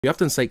We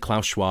often cite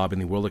Klaus Schwab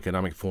and the World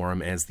Economic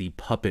Forum as the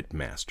puppet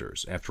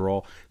masters. After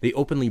all, they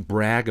openly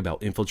brag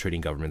about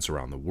infiltrating governments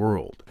around the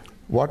world.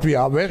 What we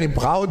are very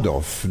proud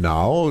of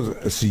now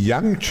is the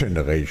young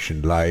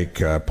generation, like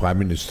Prime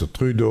Minister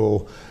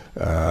Trudeau,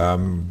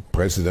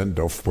 President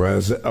of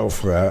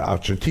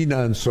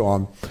Argentina and so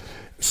on,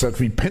 is that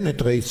we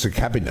penetrate the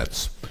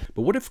cabinets.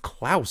 But what if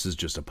Klaus is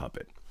just a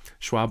puppet?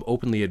 Schwab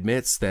openly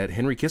admits that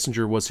Henry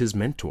Kissinger was his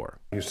mentor.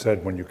 You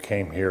said when you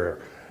came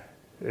here,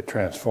 it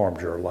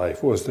transformed your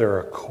life. Was there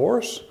a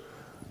course,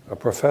 a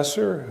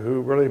professor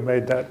who really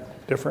made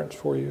that difference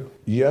for you?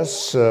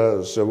 Yes,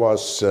 there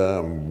was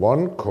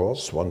one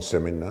course, one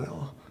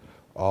seminar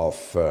of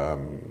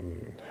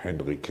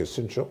Henry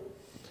Kissinger,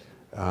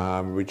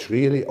 which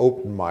really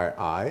opened my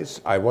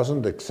eyes. I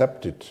wasn't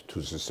accepted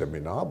to the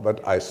seminar,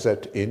 but I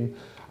sat in.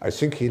 I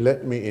think he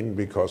let me in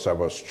because I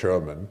was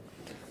German.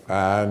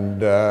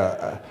 And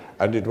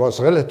it was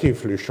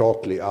relatively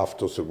shortly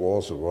after the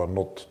war. There were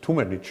not too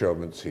many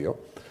Germans here.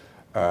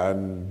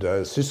 And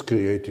this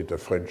created a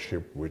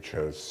friendship which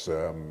has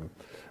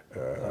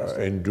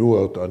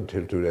endured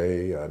until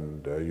today.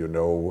 And you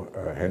know,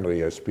 Henry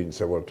has been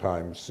several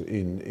times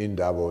in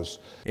Davos.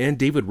 And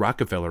David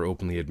Rockefeller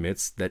openly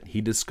admits that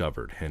he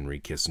discovered Henry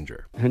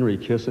Kissinger. Henry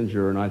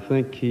Kissinger, and I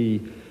think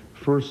he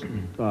first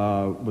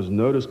was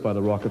noticed by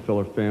the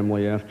Rockefeller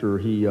family after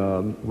he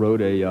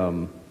wrote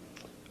a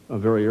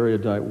very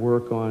erudite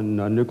work on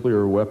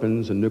nuclear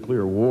weapons and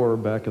nuclear war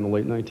back in the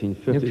late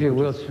 1950s. Nuclear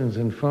weapons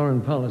and foreign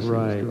policy.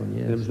 Right.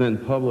 Yes. It was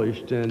then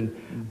published, and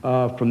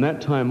from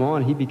that time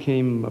on, he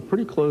became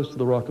pretty close to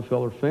the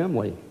Rockefeller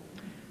family.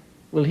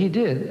 Well, he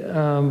did.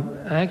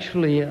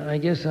 Actually, I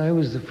guess I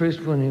was the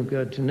first one who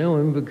got to know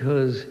him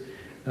because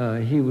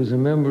he was a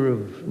member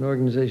of an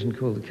organization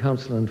called the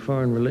Council on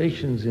Foreign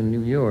Relations in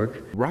New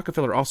York.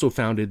 Rockefeller also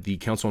founded the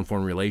Council on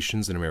Foreign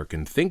Relations, an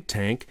American think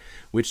tank,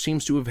 which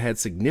seems to have had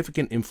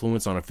significant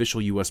influence on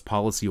official U.S.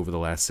 policy over the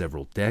last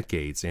several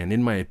decades. And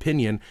in my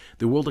opinion,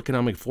 the World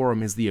Economic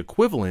Forum is the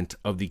equivalent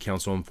of the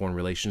Council on Foreign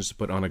Relations,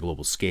 but on a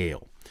global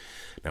scale.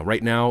 Now,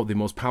 right now, the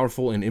most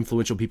powerful and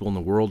influential people in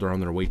the world are on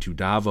their way to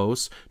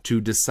Davos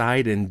to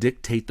decide and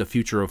dictate the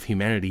future of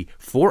humanity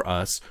for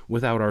us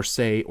without our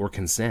say or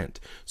consent.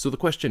 So the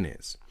question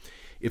is,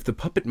 if the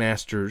puppet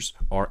masters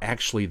are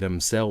actually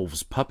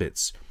themselves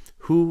puppets,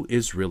 who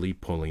is really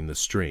pulling the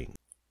string?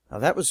 Now,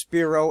 that was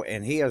Spiro,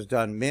 and he has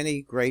done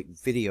many great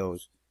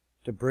videos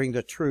to bring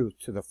the truth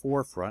to the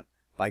forefront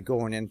by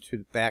going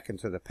back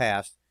into the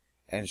past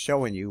and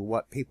showing you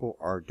what people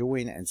are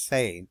doing and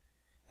saying.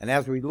 And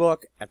as we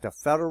look at the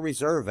Federal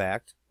Reserve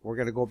Act, we're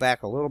going to go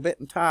back a little bit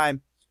in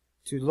time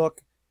to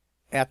look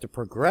at the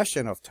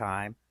progression of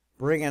time,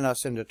 bringing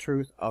us into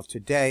truth of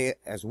today.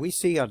 As we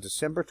see on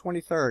December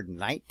 23rd,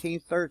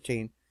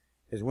 1913,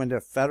 is when the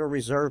Federal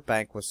Reserve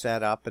Bank was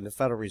set up and the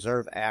Federal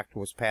Reserve Act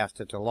was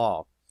passed into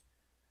law.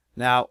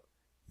 Now,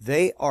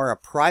 they are a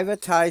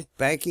privatized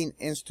banking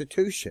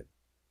institution.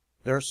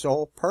 Their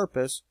sole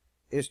purpose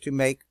is to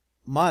make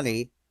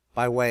money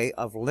by way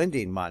of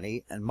lending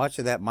money, and much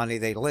of that money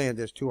they lend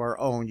is to our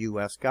own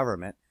U.S.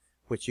 government,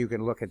 which you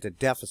can look at the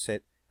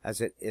deficit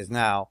as it is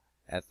now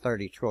at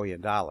 $30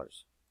 trillion.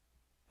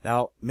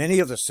 Now, many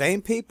of the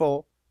same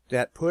people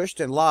that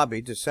pushed and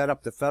lobbied to set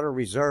up the Federal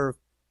Reserve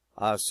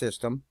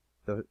system,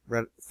 the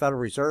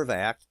Federal Reserve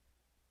Act,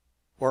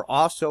 were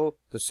also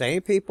the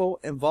same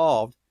people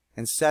involved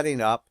in setting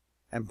up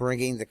and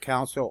bringing the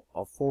Council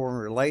of Foreign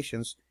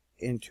Relations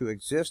into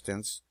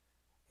existence,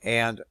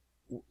 and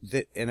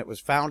it was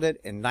founded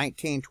in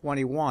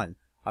 1921,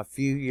 a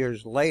few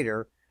years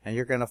later, and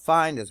you're going to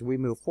find as we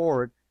move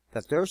forward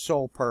that their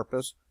sole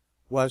purpose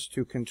was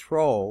to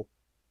control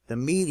the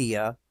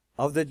media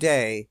of the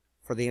day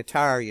for the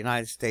entire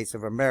United States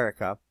of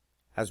America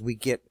as we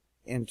get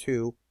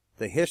into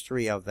the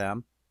history of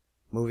them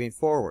moving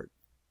forward.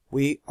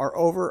 We are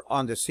over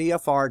on the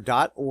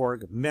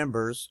CFR.org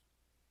members,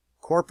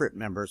 corporate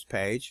members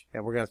page,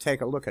 and we're going to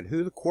take a look at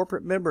who the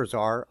corporate members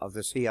are of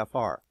the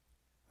CFR.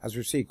 As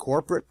we see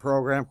corporate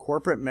program,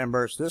 corporate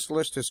members, this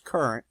list is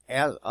current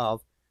as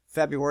of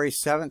February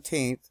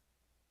 17th,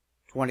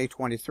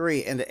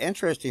 2023. And the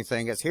interesting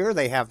thing is here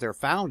they have their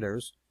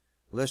founders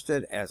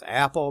listed as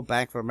Apple,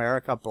 Bank of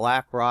America,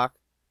 BlackRock,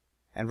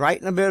 and right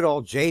in the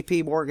middle,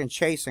 JP Morgan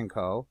Chase &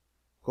 Co.,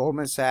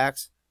 Goldman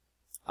Sachs.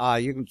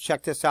 You can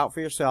check this out for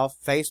yourself.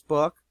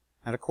 Facebook,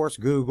 and of course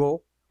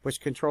Google,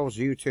 which controls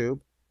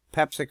YouTube,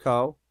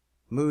 PepsiCo,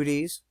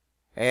 Moody's,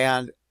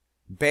 and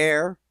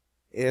Bayer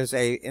is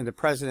in the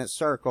president's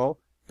circle.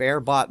 Bayer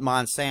bought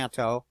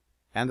Monsanto,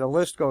 and the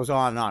list goes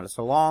on and on. It's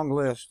a long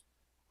list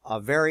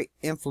of very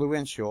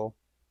influential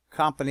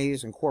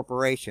companies and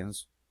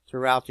corporations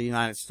throughout the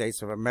United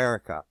States of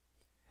America.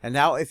 And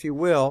now, if you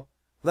will,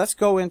 let's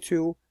go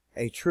into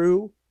a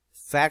true,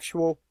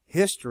 factual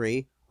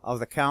history of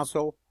the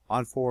Council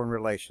on Foreign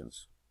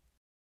Relations.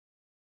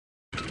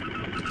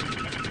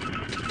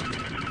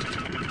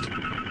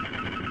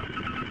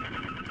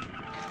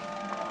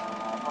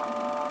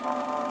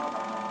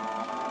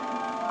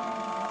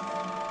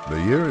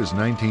 The year is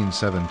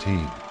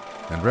 1917.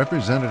 and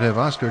Representative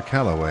Oscar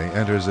Callaway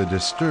enters a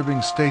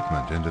disturbing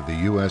statement into the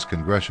U.S.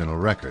 congressional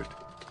record.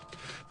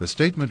 The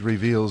statement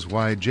reveals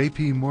why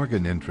J.P.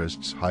 Morgan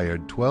interests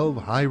hired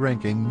 12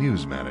 high-ranking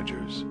news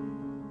managers.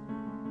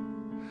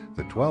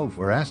 The 12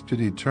 were asked to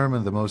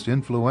determine the most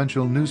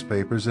influential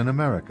newspapers in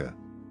America.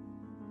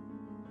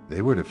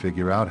 They were to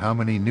figure out how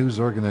many news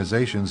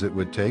organizations it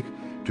would take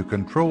to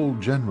control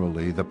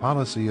generally the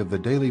policy of the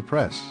daily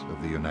press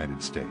of the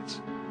United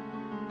States.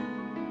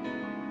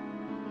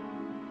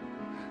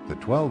 The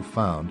 12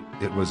 found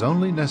it was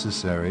only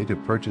necessary to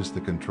purchase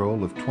the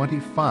control of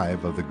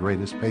 25 of the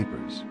greatest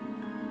papers.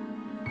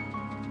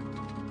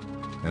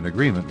 An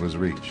agreement was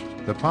reached.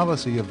 The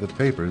policy of the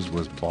papers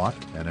was bought,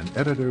 and an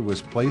editor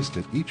was placed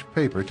at each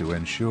paper to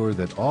ensure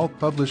that all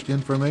published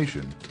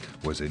information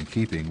was in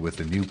keeping with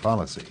the new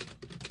policy.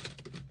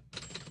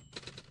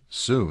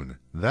 Soon,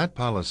 that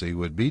policy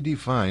would be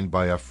defined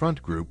by a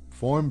front group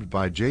formed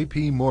by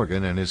J.P.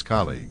 Morgan and his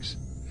colleagues.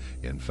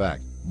 In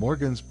fact,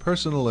 Morgan's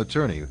personal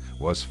attorney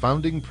was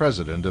founding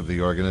president of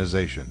the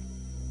organization,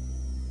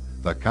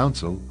 the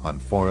Council on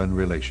Foreign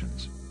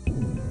Relations.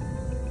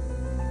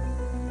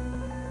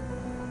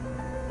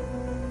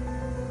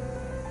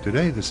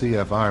 Today, the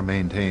CFR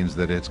maintains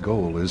that its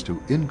goal is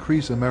to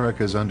increase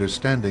America's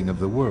understanding of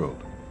the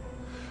world.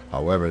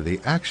 However, the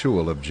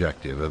actual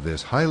objective of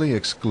this highly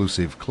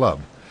exclusive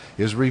club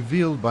is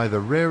revealed by the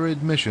rare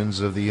admissions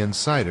of the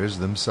insiders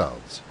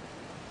themselves.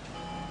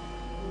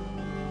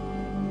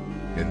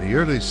 In the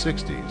early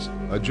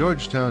 60s, a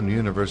Georgetown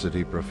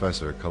University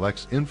professor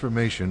collects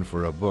information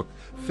for a book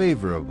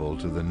favorable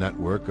to the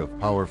network of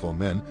powerful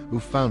men who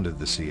founded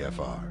the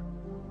CFR.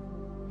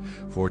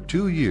 For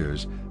 2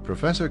 years,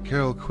 Professor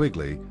Carroll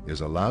Quigley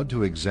is allowed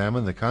to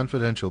examine the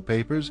confidential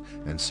papers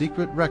and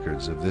secret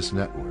records of this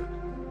network.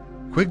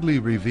 Quigley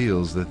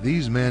reveals that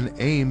these men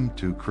aim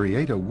to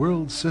create a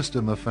world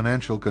system of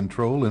financial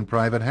control in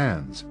private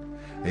hands,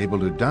 able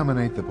to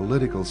dominate the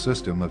political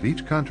system of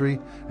each country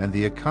and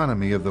the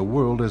economy of the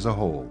world as a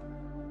whole.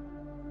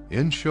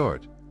 In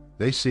short,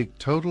 they seek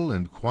total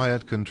and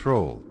quiet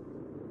control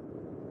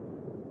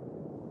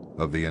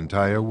of the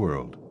entire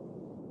world.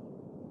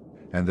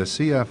 And the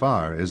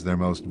CFR is their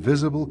most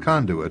visible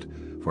conduit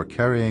for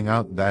carrying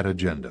out that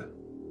agenda.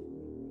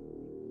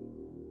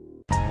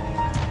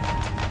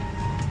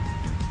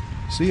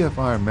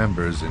 CFR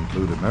members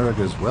include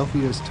America's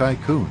wealthiest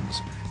tycoons,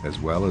 as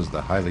well as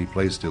the highly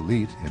placed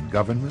elite in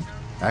government,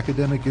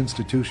 academic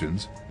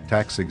institutions,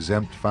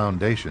 tax-exempt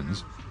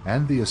foundations,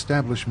 and the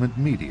establishment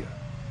media.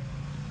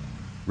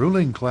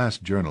 Ruling Class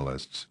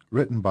Journalists,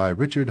 written by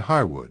Richard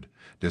Harwood,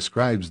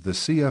 describes the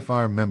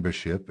CFR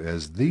membership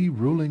as the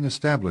ruling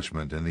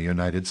establishment in the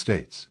United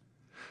States.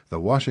 The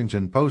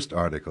Washington Post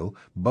article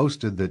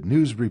boasted that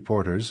news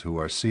reporters who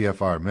are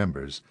CFR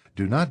members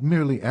do not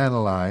merely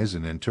analyze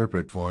and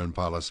interpret foreign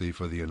policy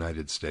for the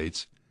United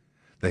States,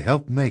 they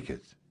help make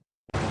it.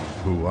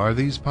 Who are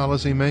these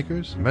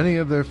policymakers? Many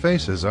of their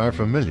faces are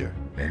familiar.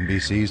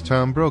 NBC's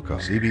Tom Brokaw,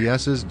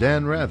 CBS's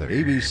Dan Rather,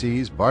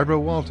 ABC's Barbara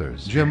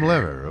Walters, Jim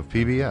Lehrer of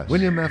PBS,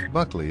 William F.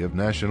 Buckley of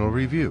National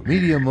Review,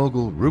 media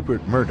mogul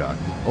Rupert Murdoch,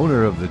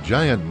 owner of the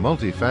giant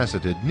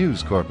multifaceted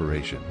News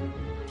Corporation.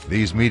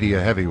 These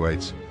media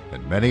heavyweights,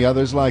 and many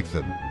others like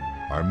them,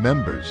 are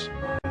members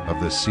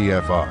of the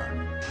CFR.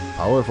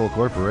 Powerful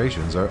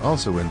corporations are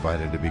also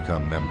invited to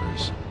become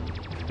members.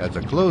 At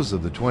the close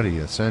of the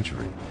 20th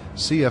century,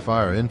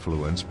 CFR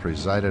influence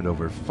presided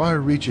over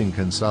far-reaching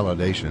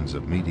consolidations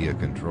of media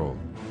control.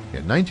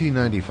 In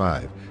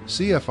 1995,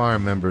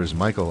 CFR members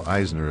Michael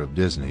Eisner of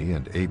Disney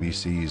and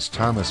ABC's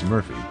Thomas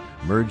Murphy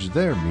merged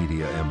their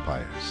media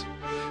empires.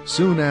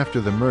 Soon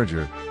after the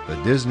merger,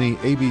 the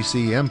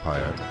Disney-ABC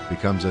empire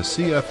becomes a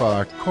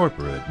CFR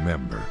corporate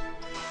member.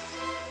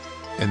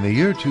 In the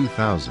year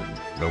 2000,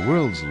 the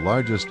world's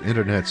largest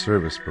internet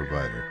service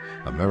provider,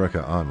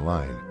 America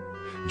Online,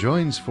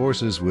 joins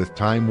forces with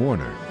Time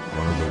Warner,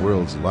 one of the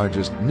world's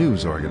largest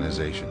news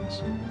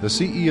organizations. The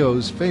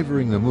CEOs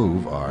favoring the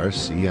move are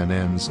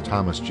CNN's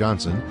Thomas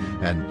Johnson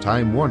and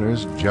Time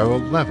Warner's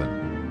Gerald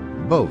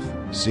Levin, both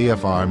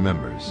CFR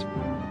members.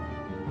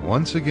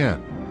 Once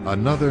again,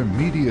 another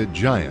media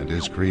giant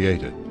is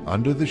created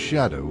under the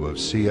shadow of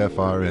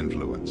CFR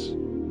influence.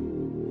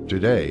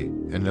 Today,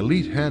 an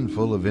elite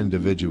handful of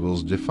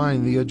individuals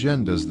define the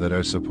agendas that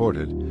are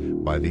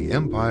supported by the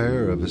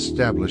empire of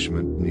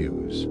establishment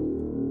news.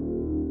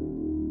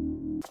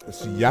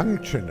 The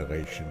young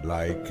generation,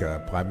 like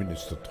Prime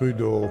Minister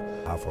Trudeau,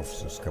 half of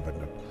this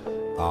cabinet,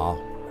 are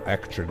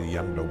actually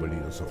young noble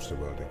leaders of the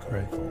world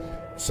economy.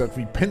 So that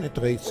we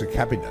penetrate the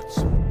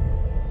cabinets.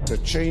 The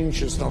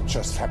change is not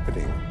just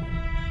happening.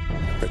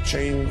 The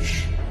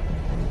change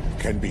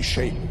can be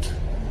shaped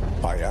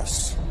by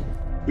us.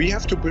 We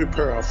have to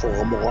prepare for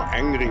a more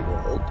angry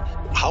world.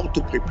 How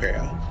to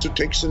prepare? To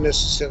take the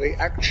necessary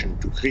action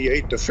to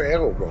create a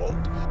fairer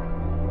world.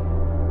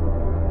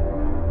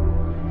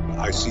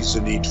 I see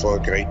the need for a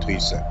great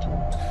reset.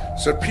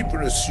 So people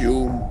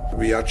assume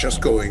we are just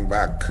going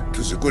back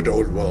to the good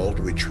old world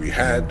which we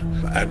had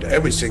and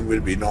everything will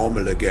be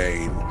normal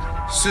again.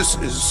 This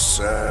is,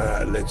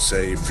 let's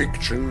say,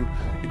 fiction.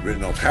 It will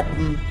not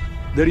happen.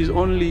 There is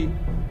only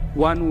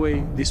one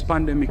way this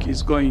pandemic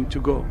is going to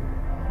go.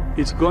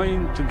 It's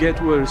going to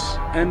get worse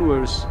and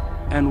worse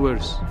and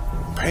worse.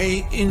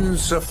 Pay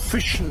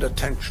insufficient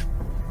attention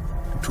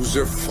to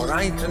the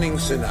frightening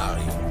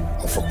scenario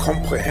of a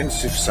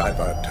comprehensive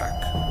cyber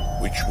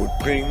attack, which would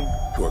bring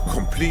to a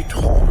complete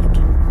halt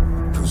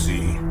to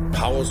the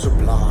power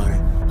supply,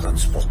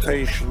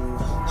 transportation,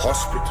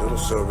 hospital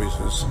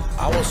services,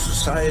 our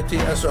society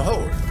as a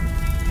whole.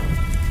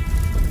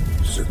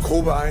 The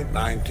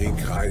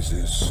COVID-19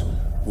 crisis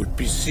would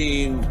be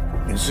seen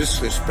in this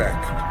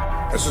respect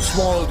as a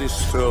small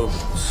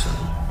disturbance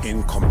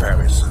in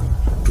comparison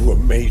to a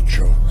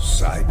major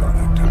cyber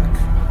attack.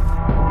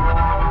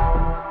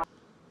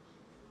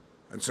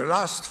 And the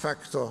last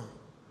factor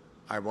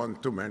I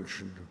want to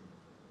mention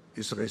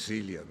is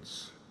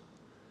resilience,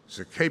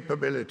 the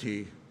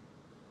capability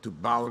to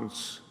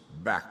bounce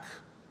back,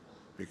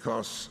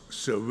 because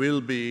there will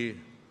be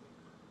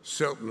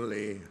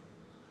certainly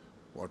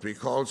what we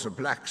call the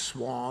black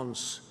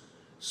swans,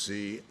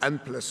 the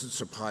unpleasant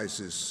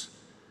surprises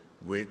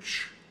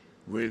which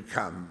will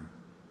come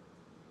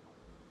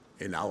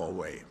in our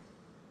way.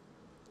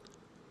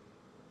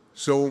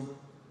 So,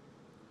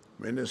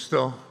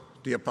 Minister,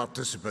 dear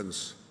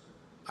participants,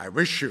 I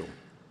wish you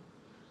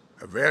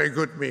a very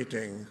good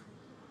meeting.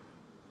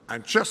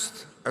 And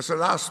just as a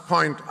last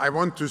point, I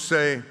want to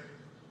say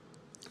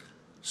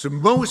the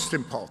most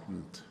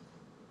important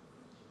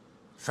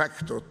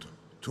factor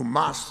to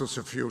master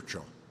the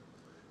future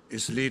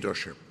is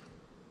leadership.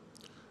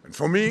 And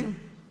for me,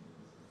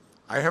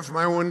 I have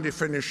my own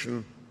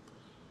definition.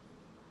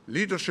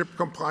 Leadership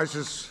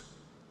comprises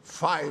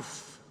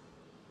 5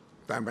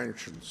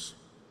 dimensions: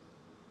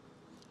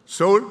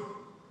 soul,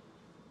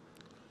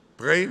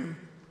 brain,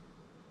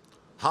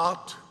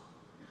 heart,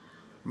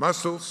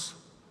 muscles,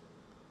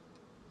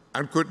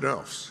 and good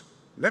nerves.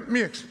 Let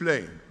me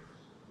explain.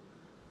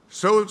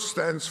 Soul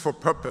stands for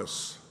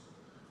purpose,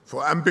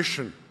 for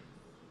ambition.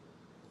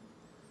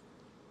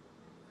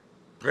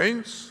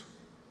 Brains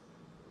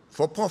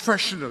for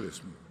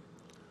professionalism,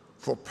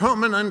 for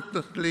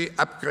permanently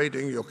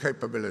upgrading your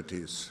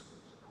capabilities.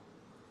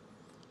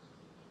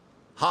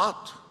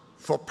 Heart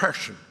for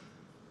passion.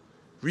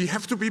 We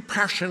have to be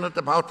passionate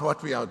about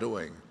what we are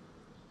doing,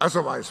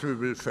 otherwise we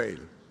will fail.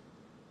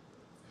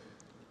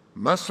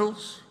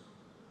 Muscles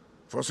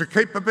for the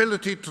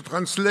capability to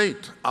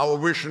translate our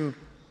vision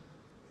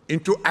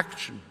into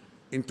action,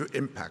 into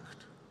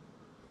impact.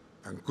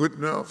 And good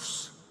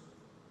nerves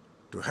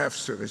to have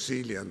the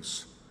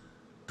resilience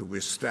to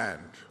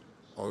withstand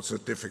all the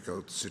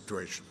difficult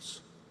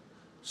situations.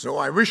 So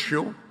I wish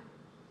you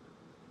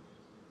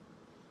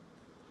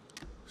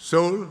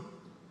soul,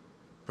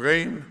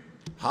 brain,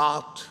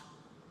 heart,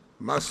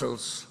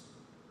 muscles,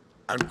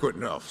 and good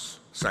nerves.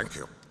 Thank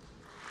you.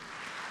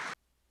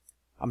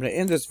 I'm going to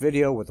end this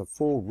video with a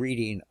full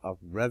reading of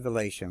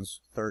Revelations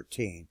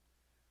 13,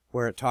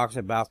 where it talks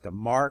about the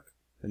mark,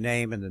 the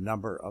name, and the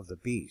number of the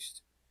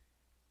beast.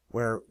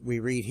 Where we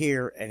read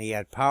here, and he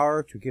had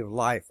power to give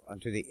life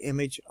unto the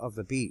image of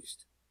the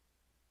beast,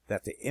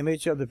 that the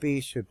image of the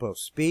beast should both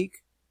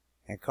speak,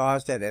 and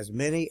cause that as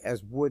many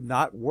as would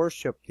not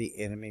worship the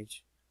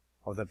image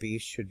of the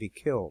beast should be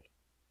killed.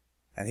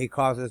 And he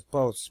causes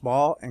both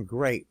small and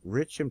great,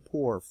 rich and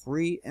poor,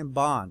 free and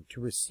bond, to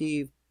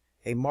receive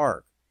a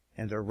mark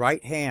in their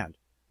right hand,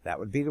 that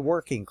would be the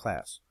working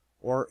class,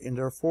 or in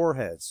their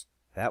foreheads,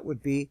 that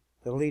would be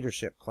the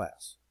leadership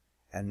class.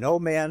 And no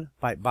man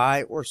might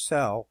buy or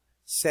sell,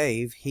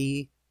 save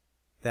he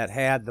that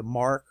had the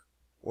mark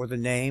or the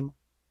name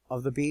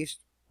of the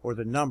beast or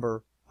the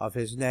number of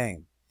his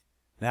name.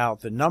 Now,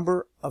 the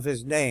number of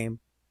his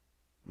name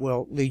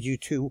will lead you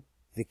to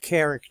the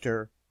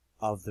character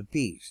of the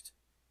beast.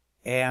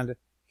 And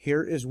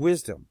here is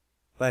wisdom.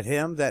 Let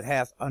him that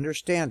hath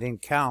understanding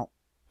count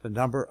the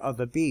number of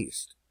the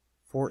beast,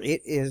 for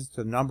it is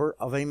the number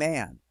of a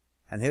man,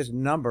 and his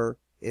number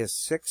is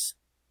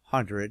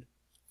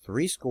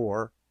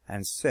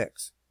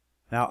 666.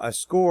 Now, a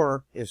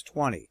score is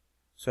 20,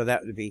 so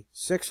that would be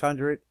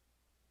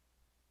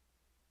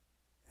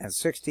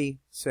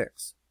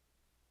 666.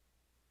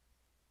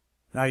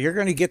 Now, you're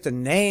going to get the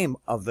name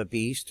of the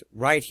beast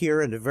right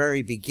here in the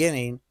very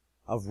beginning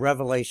of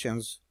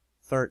Revelations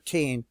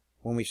 13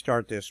 when we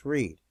start this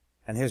read.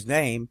 And his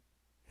name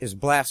is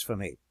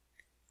blasphemy.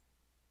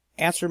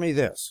 Answer me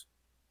this.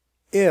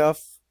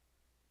 If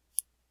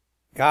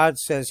God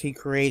says he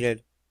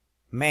created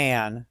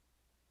man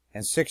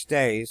in 6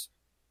 days,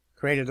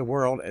 created the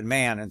world and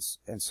man in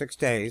 6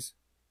 days,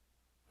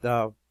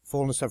 the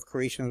fullness of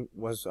creation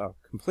was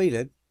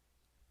completed,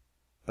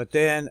 but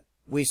then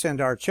we send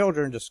our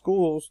children to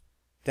schools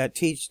that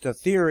teach the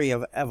theory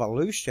of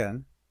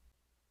evolution,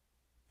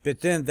 but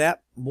then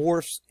that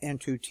morphs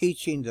into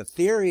teaching the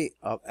theory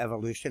of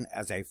evolution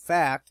as a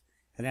fact,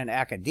 and in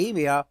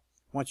academia,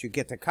 once you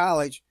get to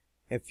college,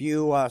 if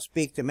you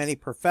speak to many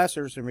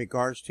professors in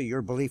regards to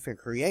your belief in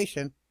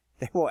creation,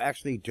 they will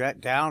actually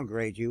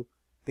downgrade you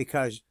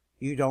because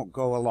you don't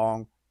go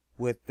along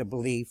with the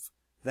belief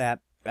that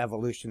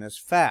evolution is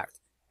fact.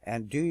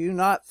 And do you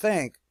not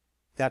think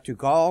that to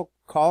call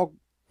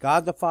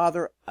God the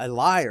Father a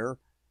liar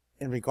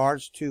in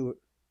regards to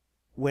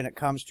when it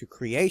comes to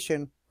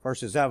creation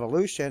versus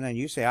evolution, and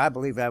you say, I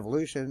believe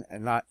evolution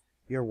and not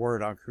your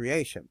word on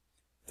creation,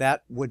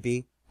 that would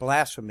be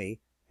blasphemy,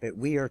 that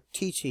we are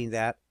teaching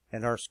that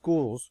in our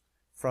schools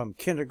from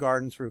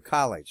kindergarten through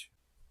college.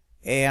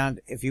 And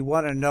if you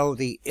want to know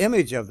the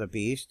image of the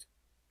beast,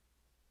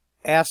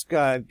 ask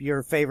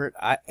your favorite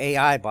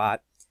AI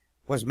bot,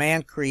 was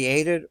man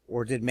created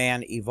or did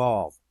man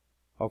evolve?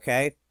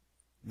 Okay?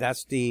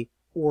 That's the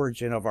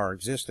origin of our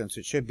existence.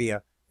 It should be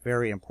a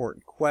very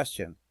important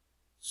question.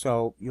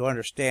 So you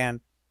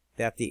understand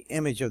that the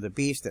image of the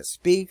beast that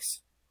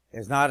speaks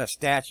is not a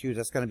statue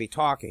that's going to be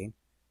talking,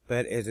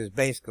 but it is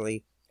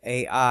basically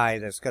AI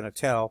that's going to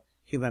tell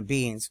human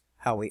beings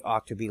how we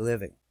ought to be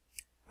living.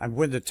 And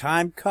when the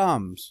time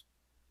comes,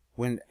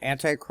 when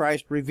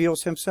Antichrist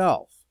reveals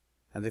himself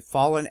and the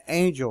fallen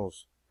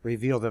angels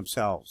reveal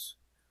themselves,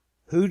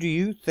 who do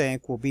you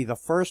think will be the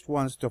first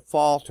ones to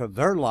fall to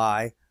their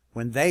lie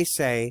when they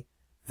say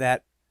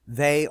that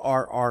they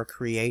are our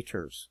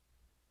creators?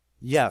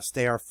 Yes,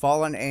 they are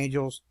fallen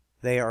angels.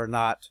 They are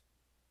not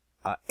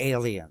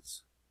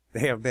aliens.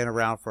 They have been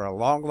around for a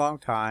long, long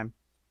time,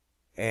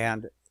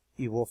 and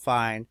you will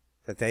find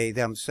that they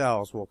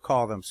themselves will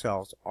call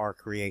themselves our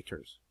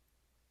creators.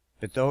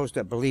 But those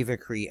that believe in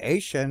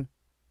creation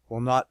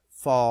will not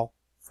fall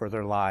for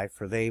their lie,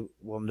 for they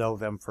will know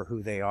them for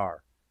who they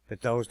are.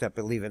 But those that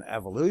believe in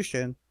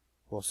evolution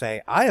will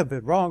say, I have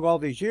been wrong all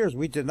these years.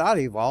 We did not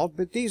evolve,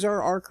 but these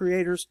are our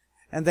creators,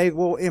 and they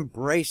will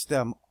embrace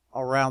them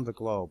around the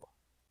globe.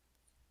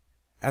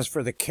 As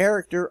for the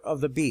character of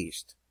the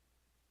beast,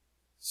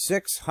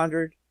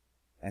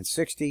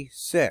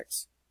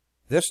 666.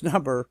 This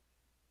number,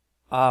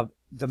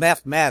 the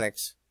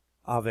mathematics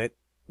of it,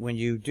 when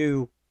you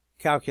do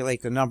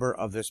calculate the number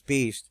of this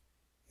beast,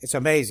 it's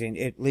amazing.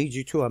 It leads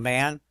you to a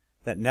man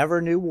that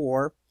never knew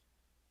war.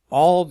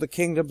 All the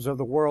kingdoms of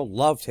the world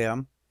loved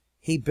him.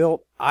 He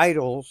built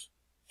idols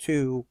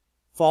to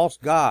false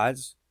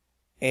gods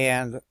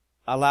and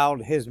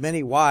allowed his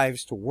many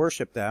wives to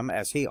worship them,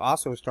 as he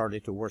also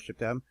started to worship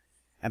them.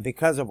 And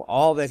because of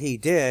all that he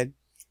did,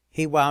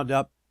 he wound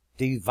up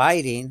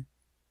dividing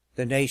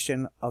the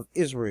nation of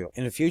Israel.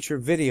 In a future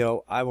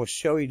video, I will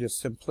show you the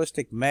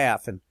simplistic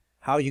math and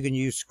how you can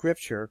use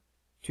scripture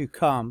to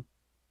come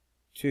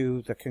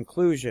to the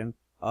conclusion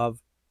of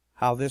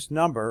how this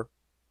number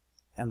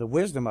and the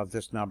wisdom of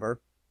this number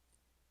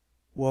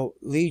will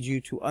lead you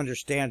to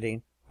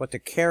understanding what the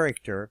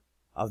character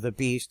of the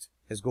beast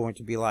is going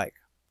to be like.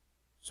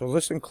 So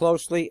listen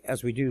closely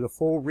as we do the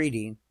full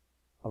reading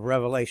of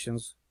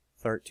Revelations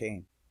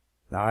 13.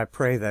 Now I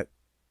pray that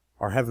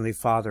our Heavenly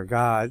Father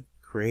God,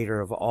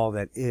 creator of all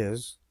that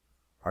is,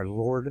 our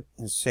Lord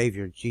and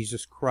Savior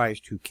Jesus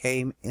Christ, who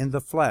came in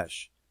the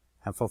flesh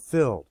and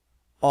fulfilled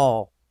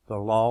all the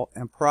law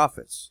and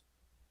prophets,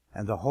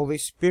 and the Holy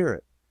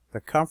Spirit,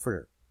 the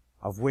Comforter,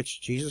 of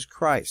which Jesus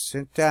Christ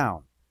sent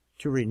down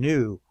to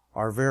renew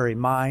our very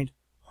mind,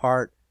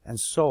 heart, and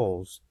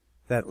souls,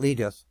 that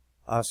leadeth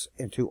us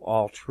into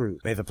all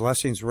truth. May the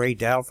blessings rain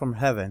down from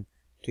heaven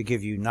to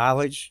give you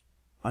knowledge,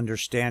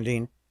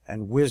 understanding,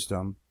 and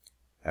wisdom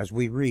as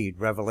we read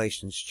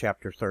Revelations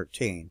chapter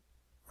 13,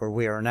 for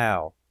we are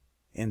now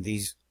in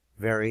these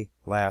very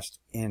last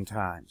end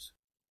times.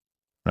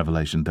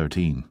 Revelation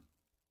 13.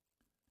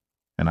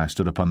 And I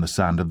stood upon the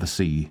sand of the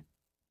sea,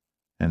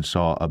 and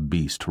saw a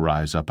beast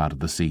rise up out of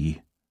the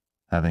sea,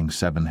 having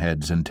 7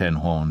 heads and 10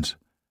 horns,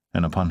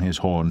 and upon his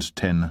horns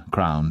 10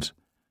 crowns,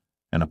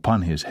 and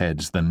upon his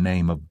heads the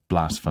name of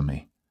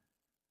blasphemy.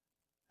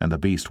 And the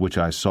beast which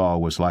I saw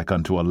was like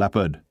unto a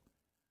leopard,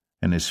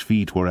 and his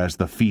feet were as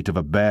the feet of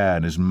a bear,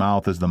 and his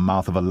mouth as the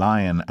mouth of a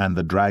lion, and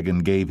the dragon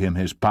gave him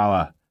his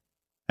power,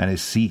 and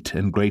his seat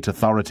and great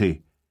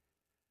authority.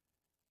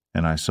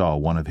 And I saw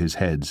one of his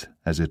heads,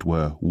 as it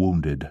were,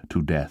 wounded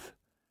to death,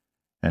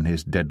 and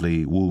his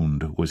deadly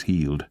wound was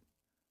healed.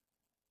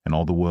 And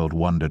all the world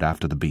wondered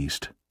after the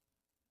beast.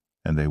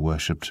 And they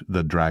worshipped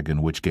the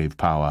dragon which gave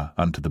power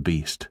unto the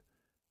beast.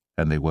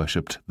 And they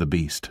worshipped the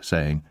beast,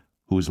 saying,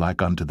 Who is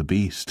like unto the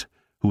beast?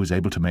 Who is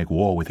able to make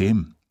war with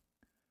him?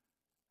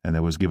 And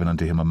there was given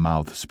unto him a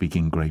mouth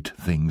speaking great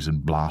things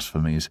and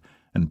blasphemies,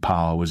 and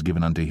power was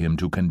given unto him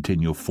to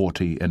continue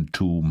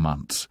 42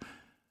 months.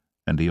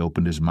 And he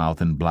opened his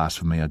mouth in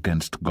blasphemy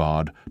against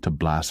God, to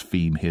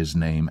blaspheme his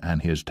name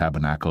and his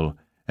tabernacle,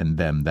 and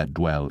them that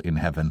dwell in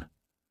heaven.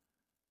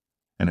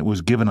 And it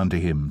was given unto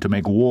him to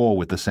make war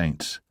with the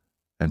saints,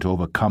 and to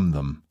overcome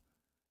them.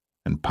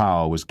 And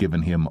power was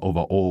given him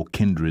over all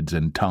kindreds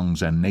and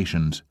tongues and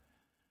nations.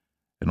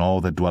 And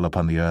all that dwell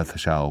upon the earth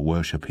shall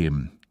worship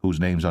him, whose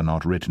names are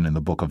not written in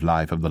the book of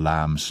life of the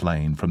Lamb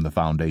slain from the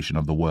foundation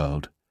of the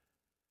world.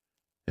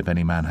 If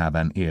any man have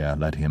an ear,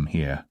 let him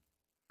hear.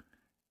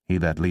 He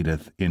that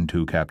leadeth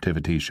into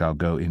captivity shall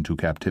go into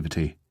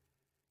captivity.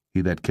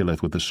 He that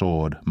killeth with the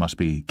sword must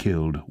be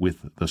killed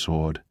with the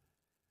sword.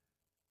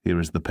 Here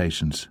is the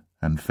patience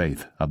and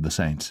faith of the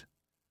saints.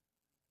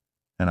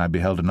 And I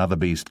beheld another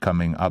beast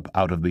coming up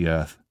out of the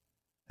earth,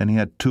 and he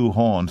had 2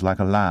 horns like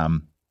a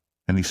lamb,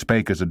 and he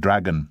spake as a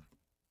dragon.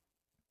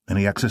 And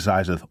he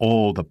exerciseth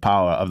all the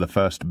power of the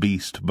first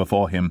beast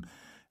before him,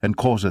 and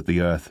causeth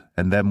the earth,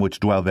 and them which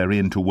dwell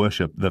therein, to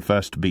worship the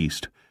first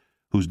beast,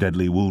 whose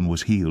deadly wound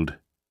was healed.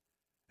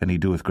 And he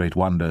doeth great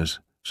wonders,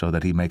 so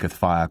that he maketh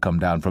fire come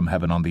down from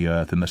heaven on the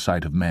earth in the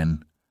sight of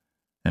men,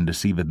 and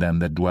deceiveth them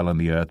that dwell on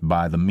the earth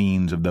by the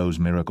means of those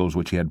miracles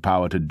which he had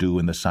power to do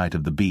in the sight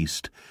of the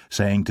beast,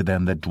 saying to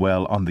them that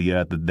dwell on the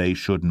earth that they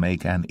should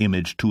make an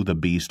image to the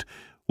beast,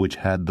 which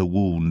had the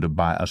wound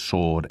by a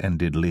sword, and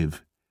did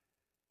live.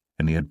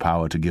 And he had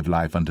power to give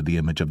life unto the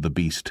image of the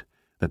beast,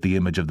 that the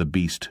image of the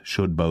beast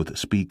should both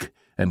speak,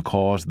 and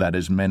cause that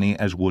as many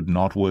as would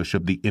not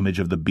worship the image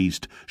of the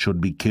beast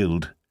should be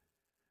killed.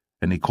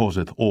 And he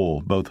causeth all,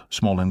 both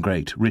small and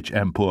great, rich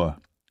and poor,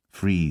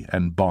 free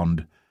and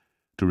bond,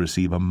 to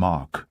receive a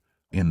mark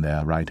in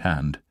their right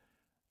hand,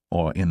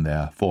 or in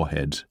their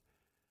foreheads,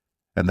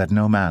 and that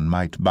no man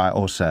might buy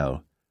or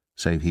sell,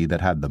 save he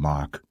that had the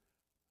mark,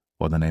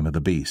 or the name of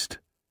the beast,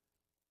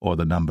 or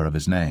the number of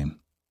his name.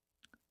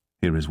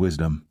 Here is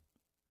wisdom.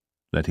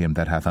 Let him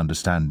that hath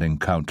understanding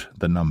count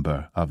the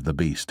number of the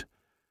beast,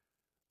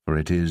 for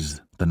it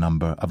is the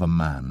number of a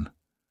man,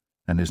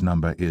 and his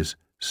number is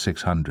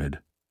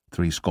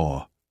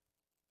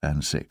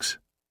 666.